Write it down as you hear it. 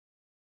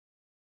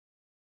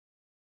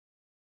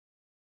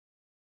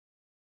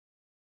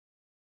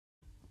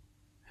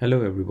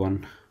Hello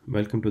everyone,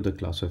 welcome to the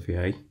class of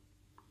AI,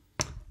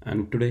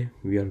 and today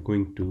we are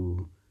going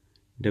to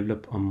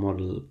develop a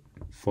model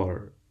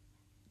for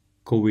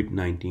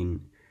COVID-19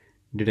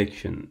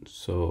 detection.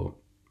 So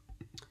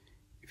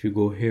if you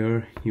go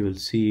here, you will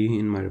see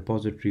in my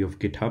repository of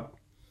GitHub,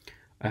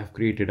 I have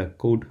created a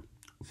code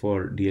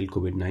for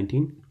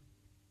DLCovid19.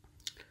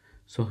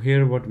 So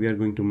here what we are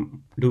going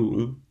to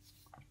do,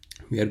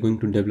 we are going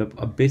to develop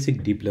a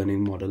basic deep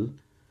learning model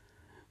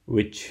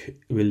which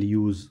will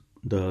use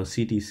the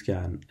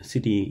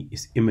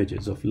CT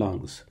images of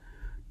lungs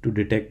to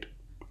detect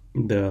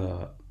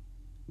the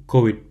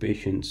COVID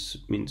patients,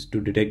 means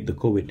to detect the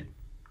COVID.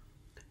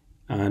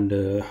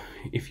 And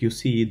if you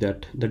see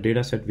that the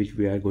data set which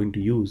we are going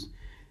to use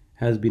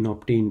has been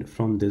obtained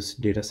from this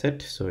data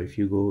set. So if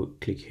you go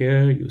click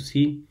here, you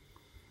see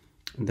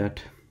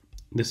that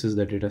this is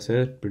the data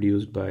set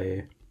produced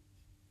by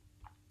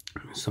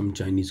some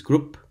Chinese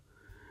group,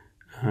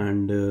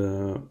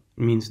 and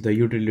means the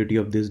utility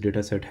of this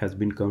dataset has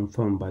been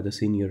confirmed by the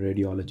senior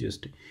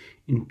radiologist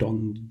in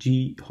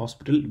Tongji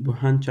Hospital,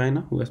 Wuhan,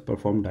 China, who has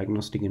performed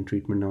diagnostic and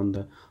treatment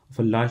of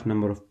a large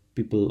number of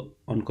people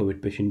on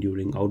COVID patient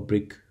during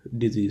outbreak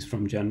disease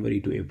from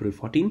January to April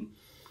 14.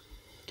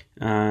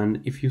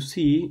 And if you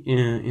see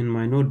in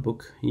my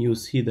notebook, you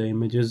see the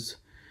images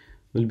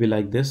will be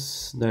like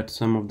this, that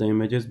some of the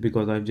images,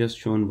 because I've just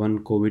shown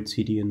one COVID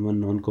CT and one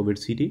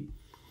non-COVID CT.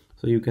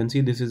 So you can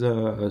see this is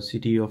a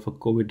CT of a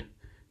COVID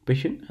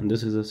patient and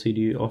this is a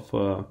CT of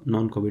a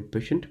non-COVID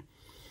patient.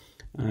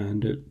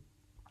 And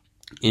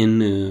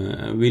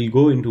we'll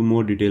go into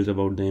more details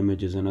about the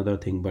images and other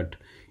thing, but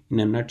in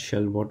a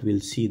nutshell, what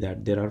we'll see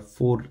that there are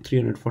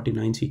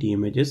 349 CT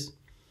images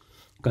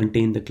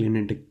contain the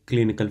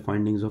clinical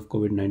findings of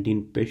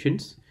COVID-19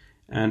 patients,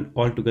 and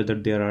altogether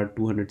there are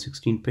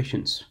 216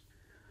 patients,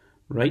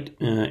 right,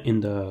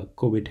 in the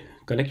COVID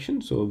collection.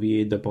 So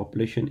the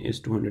population is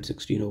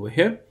 216 over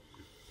here.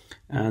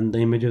 And the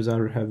images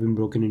have been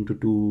broken into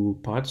two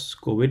parts: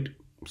 COVID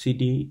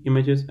CT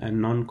images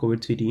and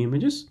non-COVID CT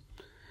images.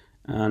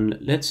 And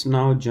let's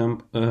now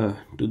jump to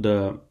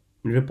the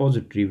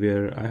repository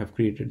where I have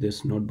created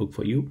this notebook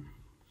for you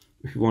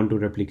if you want to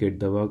replicate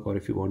the work or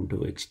if you want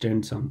to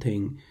extend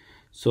something.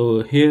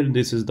 So here,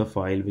 this is the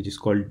file which is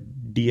called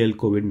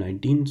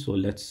DLCovid19. So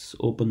let's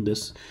open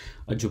this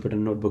a Jupyter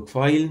notebook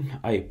file.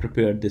 I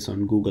prepared this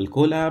on Google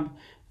Colab,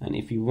 and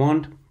if you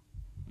want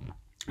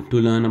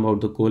to learn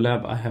about the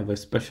Colab, I have a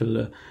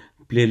special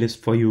playlist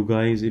for you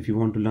guys if you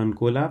want to learn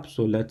Colab.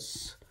 So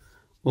let's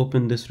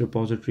open this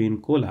repository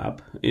in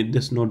Colab,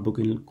 this notebook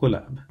in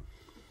Colab,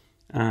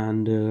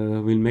 and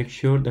we'll make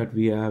sure that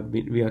we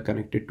are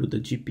connected to the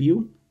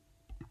GPU.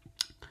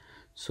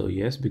 So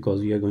yes, because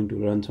we are going to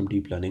run some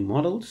deep learning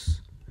models,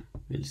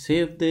 we'll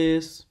save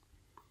this,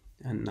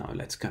 and now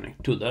let's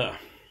connect to the,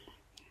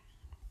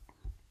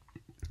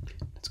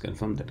 let's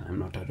confirm that I'm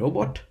not a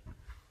robot.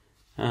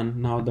 And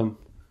now the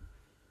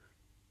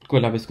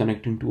Colab is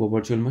connecting to a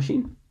virtual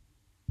machine,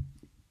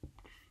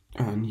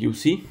 and you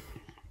see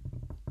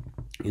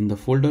in the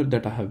folder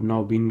that I have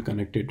now been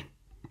connected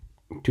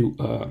to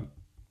a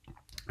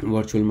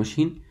virtual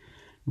machine.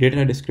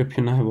 Data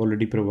description I have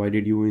already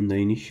provided you in the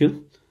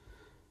initial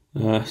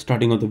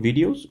starting of the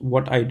videos.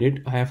 What I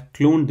did, I have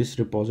cloned this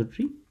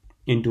repository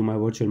into my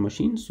virtual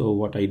machine. So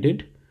what I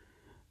did,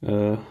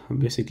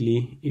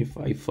 basically, if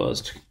I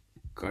first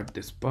cut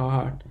this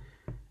part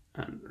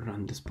and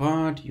run this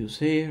part,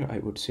 I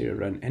would say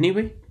run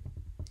anyway.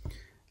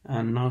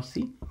 And now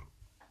see,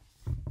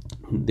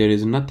 there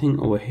is nothing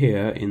over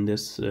here in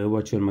this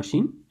virtual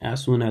machine.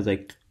 As soon as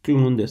I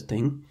clone this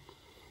thing,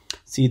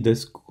 see,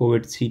 this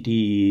COVID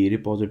CT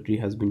repository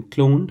has been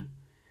cloned,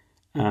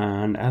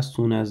 and as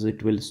soon as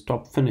it will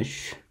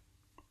finish,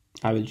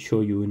 I will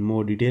show you in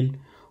more detail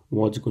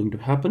what's going to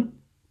happen.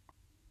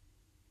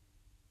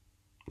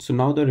 So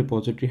now the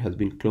repository has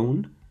been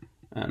cloned,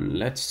 and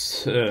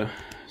let's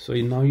so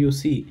now you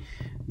see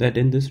that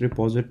in this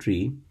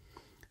repository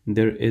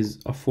there is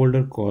a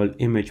folder called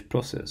image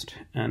processed,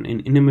 and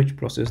in image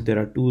process there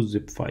are two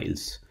zip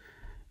files.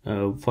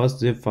 First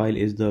zip file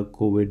is the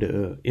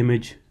COVID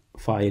image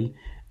file,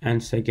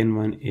 and second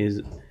one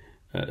is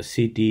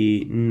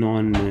CT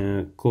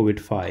non-COVID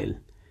file,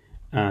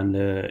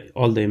 and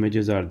all the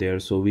images are there,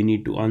 so we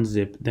need to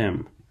unzip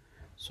them.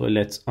 So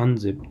let's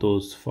unzip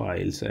those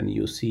files, and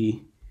you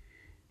see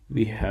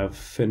we have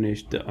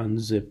finished the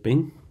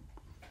unzipping,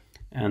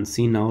 and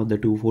see now the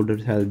two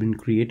folders have been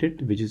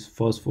created, which is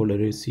first folder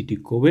is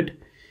CT COVID,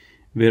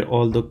 where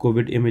all the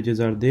COVID images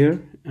are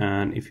there,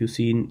 and if you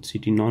see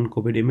CT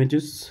non-COVID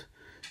images,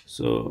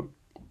 so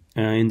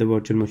in the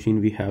virtual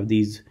machine we have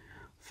these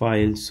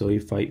files. So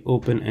if I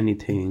open any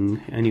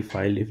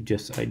file, if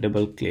just I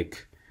double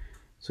click,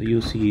 so you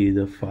see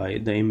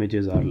the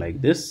images are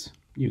like this.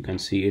 You can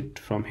see it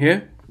from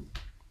here.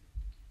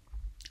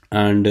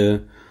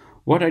 And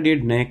what I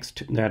did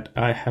next, that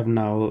I have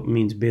now,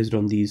 means based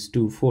on these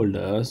two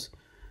folders,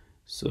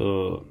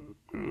 so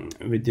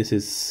with this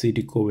is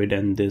CT COVID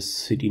and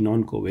this CT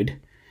non-COVID.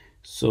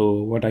 So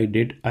what I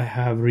did, I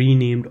have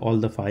renamed all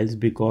the files,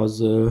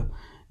 because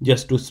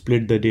just to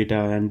split the data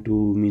and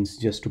to means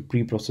just to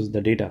pre-process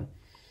the data.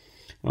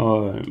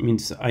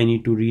 Means I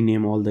need to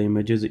rename all the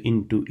images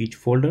into each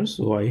folder.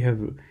 So I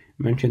have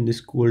mentioned this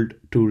code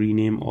to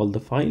rename all the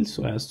files.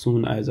 So as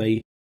soon as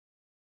I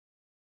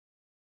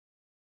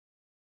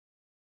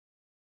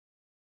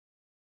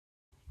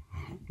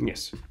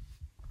yes,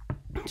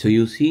 so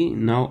you see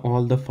now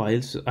all the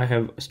files I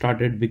have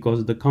started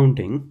because the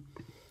counting.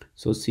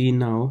 So see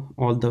now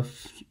all the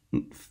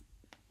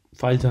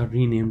files are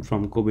renamed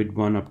from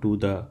COVID-1 up to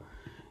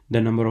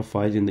the number of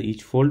files in the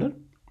each folder.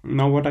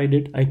 Now what I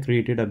did, I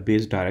created a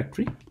base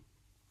directory.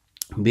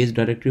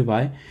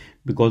 Why?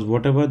 Because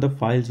whatever the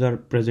files are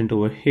present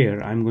over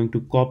here, I'm going to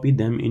copy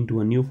them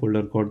into a new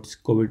folder called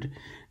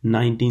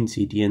COVID-19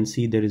 CT, and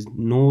see there is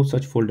no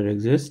such folder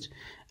exists.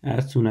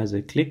 As soon as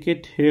I click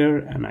it here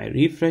and I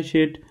refresh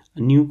it,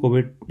 a new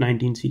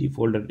COVID-19 CT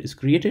folder is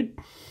created.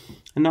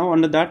 And now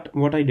under that,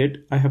 what I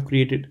did, I have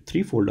created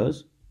 3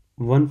 folders.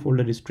 One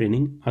folder is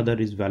training, other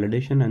is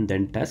validation, and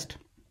then test.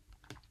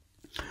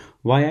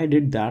 Why I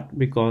did that?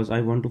 Because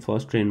I want to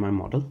first train my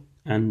model,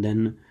 and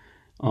then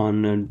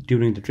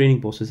during the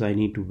training process I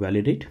need to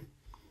validate.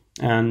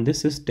 And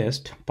this is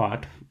test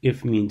part,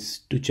 if means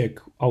to check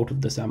out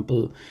of the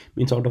sample,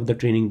 means out of the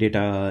training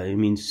data, it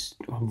means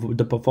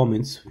the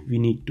performance. We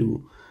need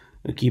to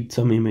keep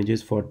some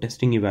images for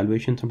testing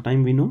evaluation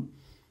sometime, we know.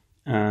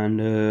 And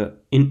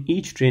in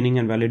each training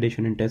and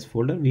validation and test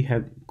folder, we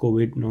have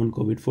COVID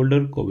non-COVID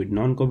folder, COVID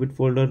non-COVID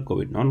folder,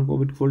 COVID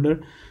non-COVID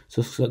folder.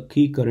 So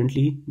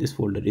currently this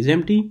folder is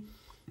empty.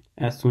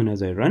 As soon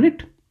as I run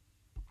it,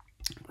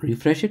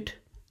 refresh it,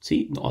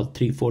 see all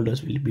 3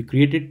 folders will be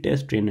created: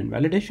 test, train, and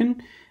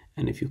validation.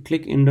 And if you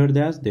click under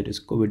that, there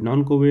is COVID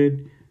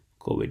non-COVID,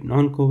 COVID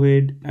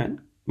non-COVID, and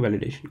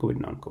validation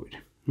COVID non-COVID.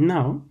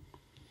 Now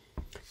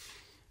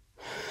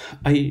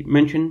I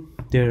mentioned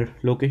their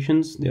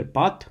locations, their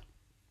path.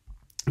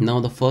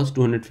 Now the first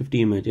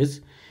 250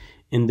 images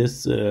in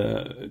this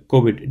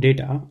COVID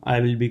data, I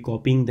will be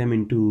copying them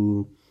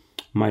into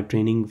my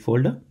training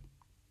folder,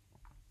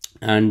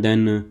 and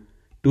then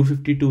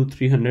 250 to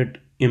 300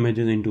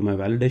 images into my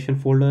validation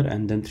folder,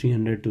 and then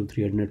 300 to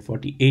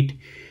 348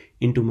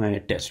 into my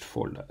test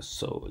folder.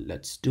 So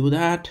let's do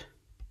that.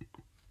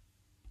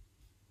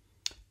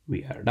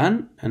 We are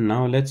done, and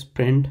now let's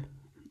print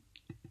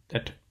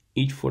that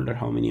each folder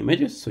how many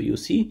images. So you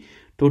see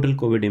total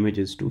COVID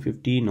images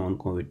 250,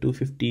 non-COVID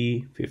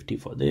 250, 50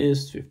 for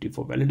this, 50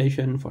 for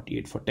validation,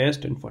 48 for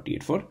test, and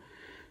 48 for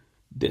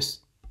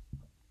this.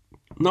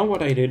 Now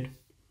what I did,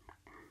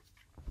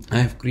 I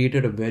have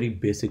created a very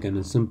basic and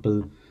a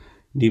simple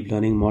deep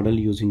learning model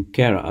using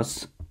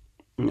Keras,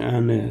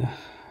 and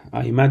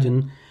I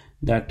imagine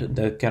that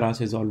the Keras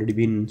has already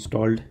been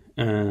installed,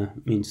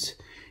 means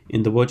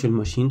in the virtual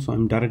machine. So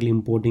I'm directly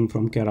importing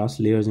from Keras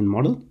layers in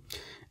model.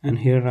 And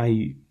here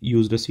I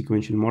used a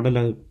sequential model,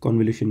 a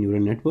convolution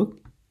neural network,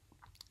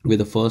 with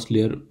the first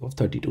layer of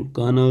 32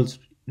 kernels,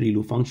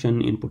 ReLU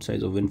function, input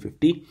size of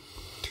 150.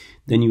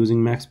 Then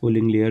using max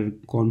pooling layer,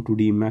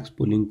 con2d, max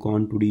pooling,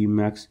 con2d,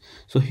 max.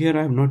 So here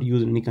I have not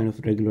used any kind of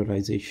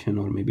regularization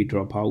or maybe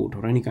dropout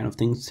or any kind of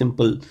thing.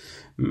 Simple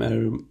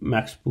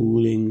max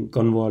pooling,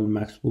 convol,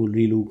 max pool,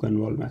 ReLU,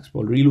 convol, max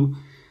pool, ReLU.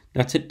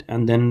 That's it.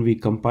 And then we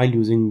compile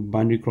using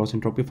binary cross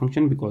entropy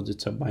function because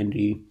it's a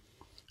binary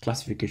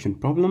classification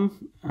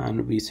problem,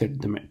 and we set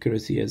the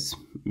accuracy as,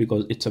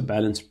 because it's a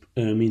balanced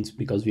means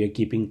because we are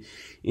keeping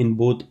in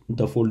both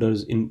the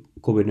folders in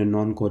COVID and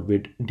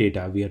non-COVID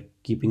data, we are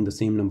keeping the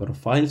same number of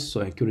files,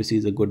 so accuracy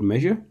is a good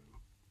measure.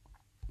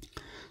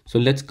 So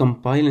let's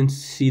compile and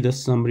see the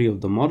summary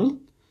of the model.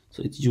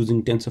 So it's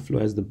using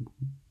TensorFlow as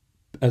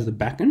the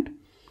backend,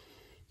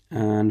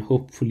 and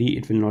hopefully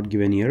it will not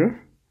give any error.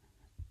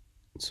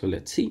 So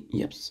let's see.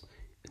 Yep,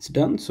 it's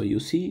done. So you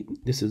see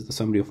this is the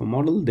summary of a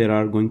model. There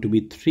are going to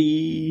be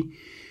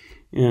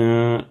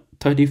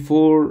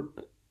 34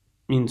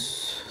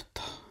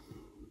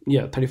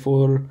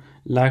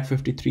 lakh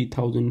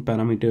 53,000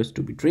 parameters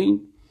to be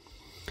trained.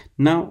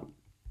 Now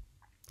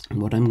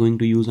what I'm going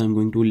to use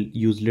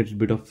little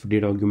bit of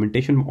data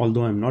augmentation,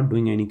 although I'm not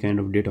doing any kind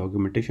of data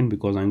augmentation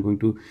because I'm going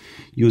to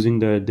using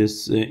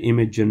this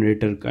image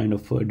generator kind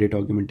of data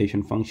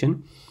augmentation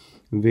function,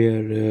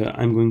 where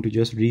I'm going to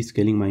just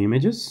rescaling my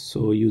images.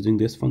 So using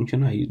this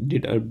function, I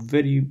did a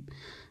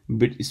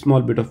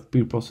small bit of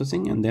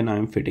pre-processing, and then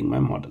I'm fitting my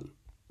model.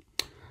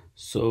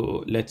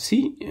 So let's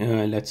see,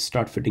 let's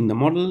start fitting the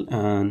model,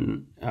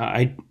 and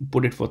I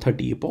put it for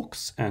 30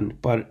 epochs,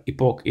 and per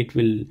epoch it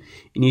will,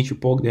 in each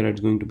epoch there is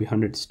going to be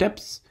 100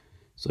 steps.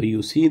 So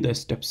you see the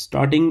steps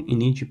starting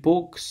in each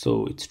epoch.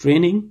 So it's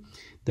training.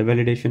 The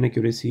validation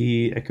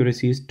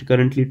accuracy is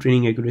currently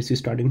training accuracy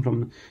starting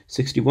from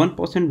 61%,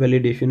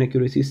 validation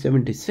accuracy is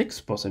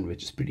 76%,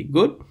 which is pretty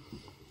good.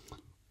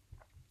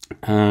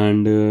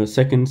 And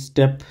second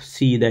step,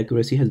 see the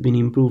accuracy has been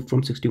improved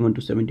from 61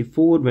 to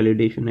 74,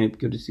 validation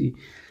accuracy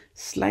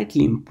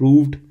slightly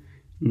improved.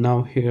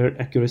 Now here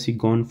accuracy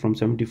gone from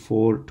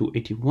 74 to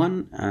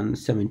 81, and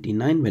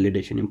 79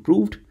 validation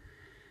improved.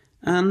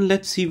 And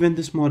let's see when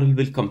this model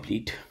will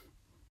complete.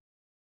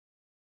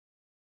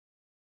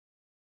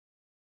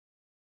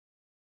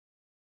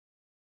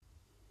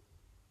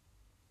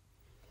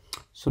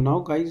 So now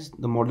guys,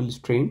 the model is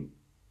trained,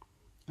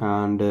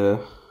 and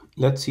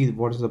let's see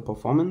what is the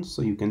performance.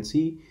 So you can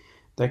see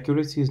the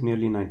accuracy is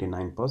nearly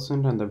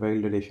 99% and the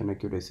validation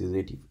accuracy is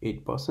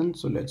 88%.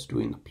 So let's do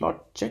in the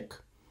plot check,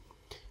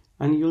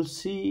 and you'll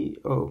see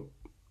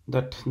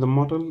that the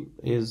model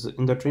is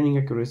in the training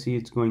accuracy,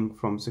 it's going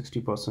from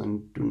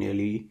 60% to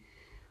nearly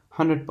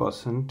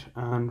 100%,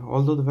 and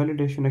although the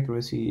validation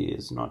accuracy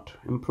is not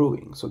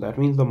improving, so that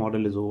means the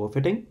model is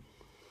overfitting.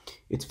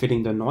 It's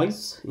fitting the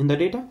noise in the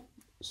data.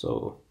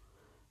 So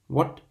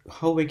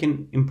how we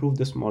can improve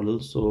this model?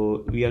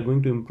 So we are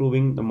going to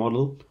improving the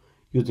model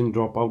using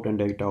dropout and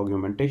data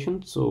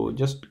augmentation. So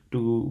just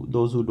to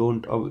those who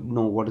don't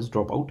know what is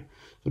dropout,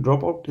 so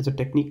dropout is a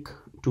technique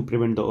to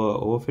prevent the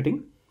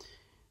overfitting.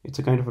 It's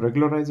a kind of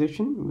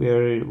regularization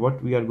where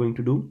what we are going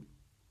to do,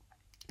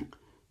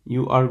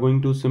 you are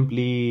going to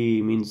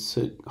simply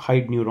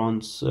hide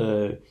neurons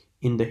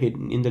in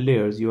the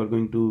layers. You are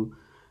going to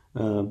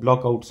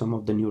block out some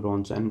of the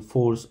neurons and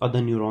force other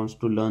neurons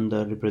to learn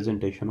the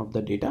representation of the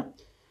data.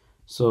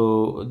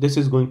 So this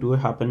is going to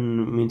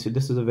happen,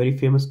 this is a very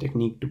famous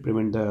technique to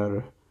prevent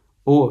the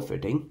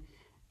overfitting.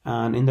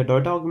 And in the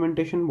data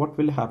augmentation, what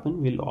will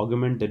happen, we'll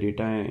augment the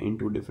data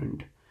into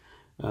different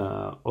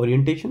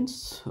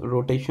orientations.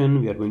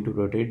 Rotation, we are going to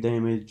rotate the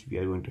image, we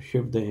are going to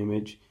shift the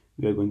image,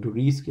 we are going to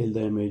rescale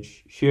the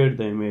image, share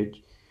the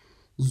image,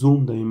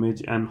 zoom the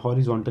image, and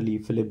horizontally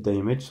flip the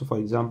image. So for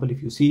example,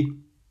 if you see,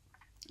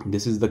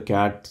 this is the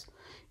cat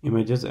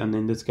images, and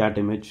in this cat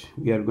image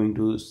we are going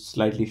to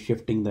slightly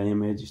shifting the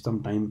image,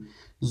 sometime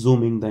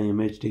zooming the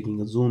image, taking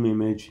a zoom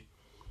image,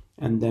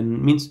 and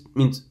then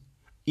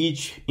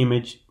each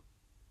image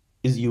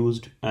is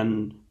used,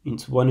 and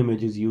one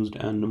image is used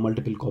and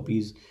multiple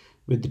copies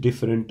with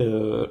different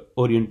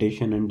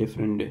orientation and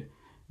different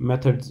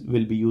methods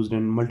will be used,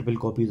 and multiple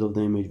copies of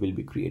the image will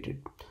be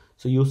created.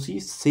 So you see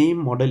same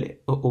model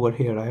over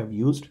here, I have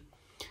used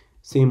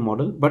same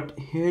model, but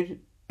here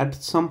at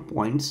some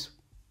points,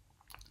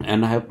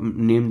 and I have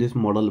named this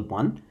model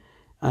 1,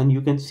 and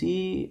you can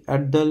see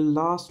at the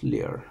last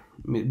layer,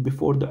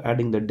 before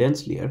adding the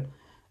dense layer,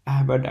 I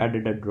have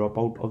added a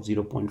dropout of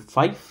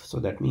 0.5. so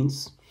that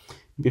means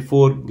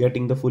before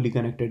getting the fully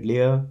connected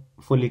layer,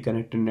 fully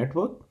connected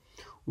network,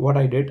 what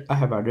I did, I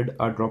have added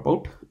a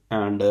dropout,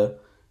 and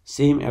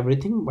same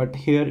everything, but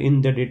here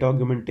in the data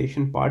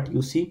augmentation part,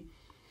 you see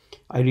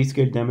I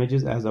rescaled the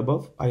images as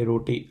above.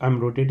 I'm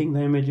rotating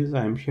the images,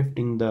 I'm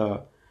shifting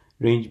the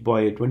range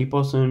by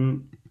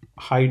 20%,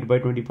 height by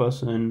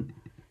 20%,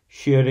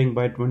 sharing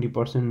by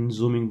 20%,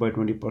 zooming by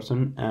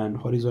 20%, and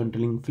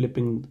horizontally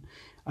flipping,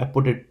 I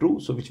put it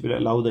true, so which will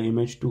allow the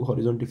image to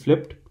horizontally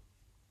flipped,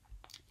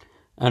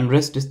 and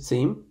rest is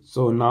same.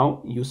 So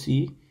now you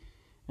see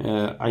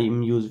I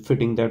am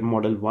fitting that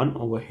model 1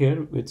 over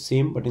here with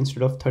same, but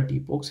instead of 30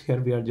 epochs, here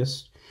we are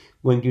just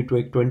going to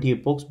take 20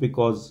 epochs,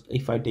 because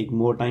if I take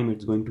more time,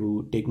 it's going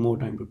to take more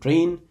time to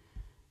train.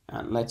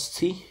 And let's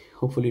see,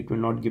 hopefully it will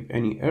not give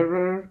any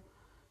error.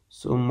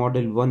 So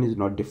model 1 is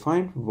not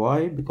defined.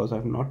 Why? Because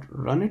I've not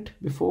run it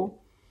before.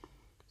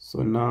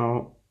 So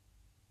now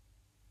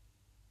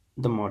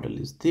the model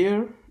is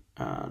there,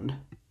 and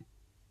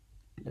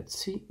let's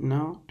see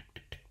now.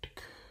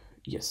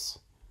 Yes,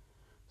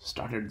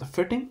 started the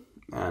fitting,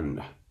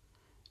 and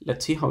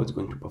let's see how it's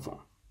going to perform.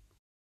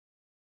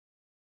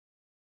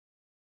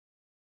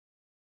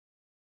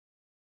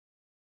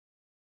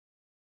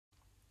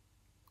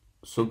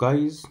 So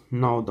guys,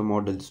 now the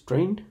model is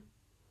trained,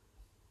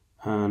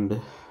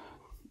 and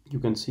you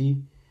can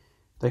see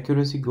the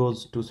accuracy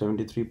goes to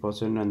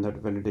 73% and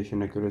that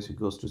validation accuracy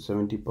goes to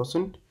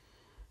 70%.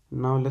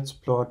 Now let's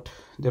plot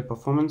their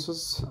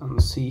performances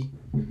and see.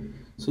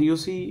 So you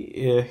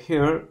see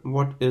here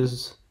what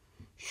is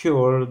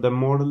sure, the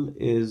model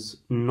is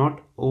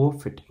not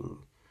overfitting,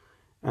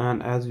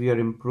 and as we are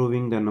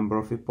improving the number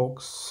of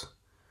epochs,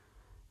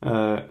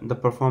 the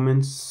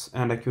performance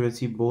and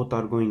accuracy both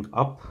are going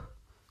up.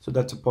 So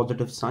that's a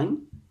positive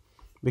sign,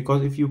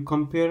 because if you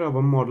compare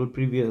our model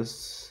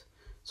previous,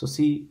 so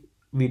see,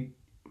 we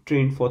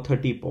trained for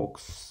 30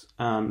 epochs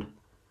and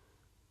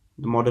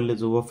the model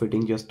is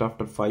overfitting just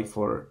after 5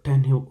 or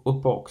 10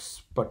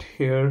 epochs. But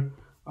here,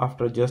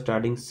 after just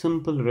adding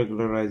simple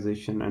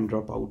regularization and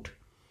dropout,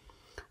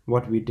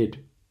 what we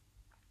did,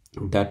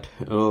 that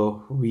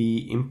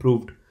we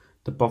improved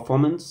the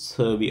performance,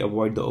 we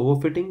avoid the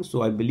overfitting.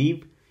 So I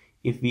believe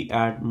if we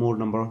add more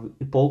number of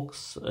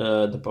epochs,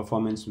 the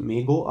performance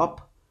may go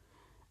up.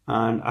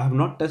 And I have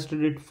not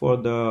tested it for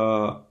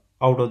the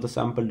out of the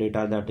sample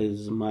data, that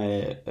is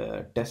my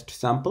test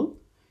sample.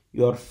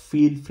 You are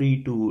feel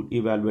free to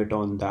evaluate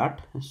on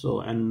that. So,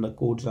 and the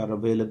codes are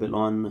available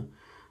on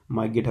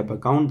my GitHub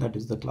account, that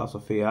is the class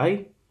of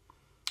AI.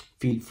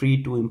 Feel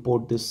free to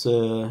import this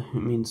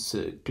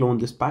clone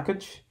this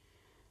package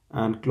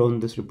and clone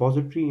this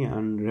repository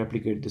and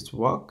replicate this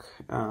work,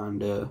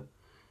 and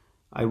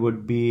I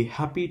would be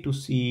happy to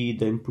see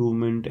the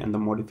improvement and the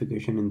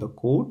modification in the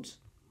codes.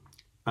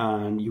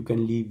 And you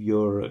can leave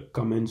your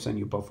comments and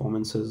your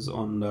performances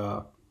on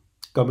the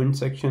comment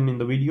section in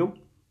the video.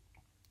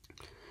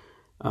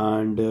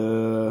 And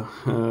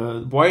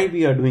why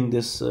we are doing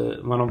this,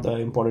 one of the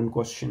important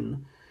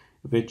question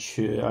which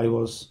I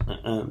was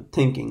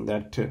thinking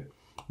that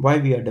why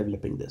we are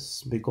developing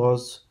this,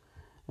 because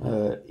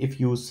if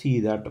you see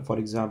that, for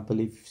example,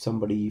 if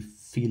somebody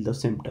feel the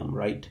symptom,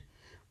 right,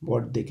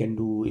 what they can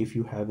do, if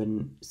you have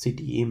an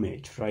CT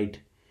image, right,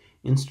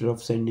 instead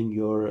of sending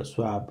your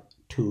swab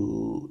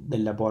to the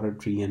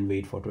laboratory and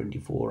wait for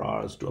 24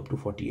 hours to up to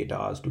 48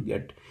 hours to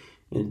get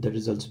the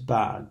results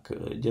back,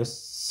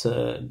 just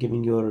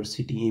giving your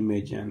CT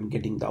image and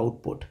getting the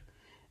output.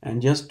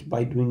 And just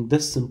by doing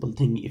this simple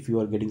thing, if you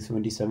are getting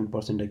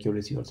 77%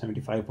 accuracy or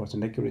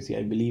 75% accuracy,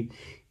 I believe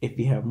if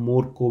we have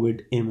more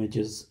COVID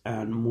images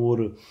and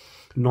more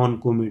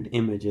non-COVID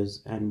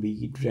images, and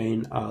we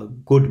train a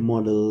good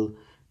model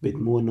with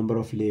more number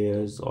of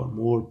layers or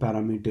more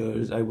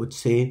parameters, I would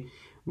say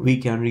we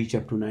can reach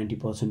up to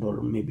 90%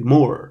 or maybe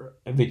more,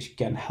 which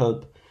can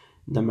help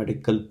the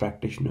medical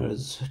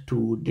practitioners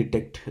to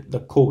detect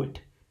the COVID.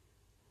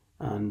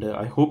 And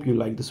I hope you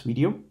like this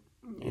video.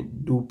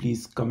 Do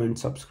please comment,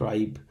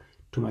 subscribe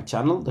to my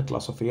channel, The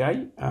Class of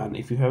AI. And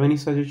if you have any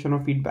suggestion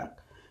or feedback,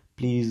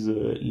 please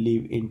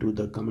leave into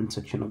the comment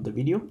section of the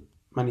video.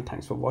 Many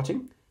thanks for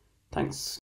watching. Thanks.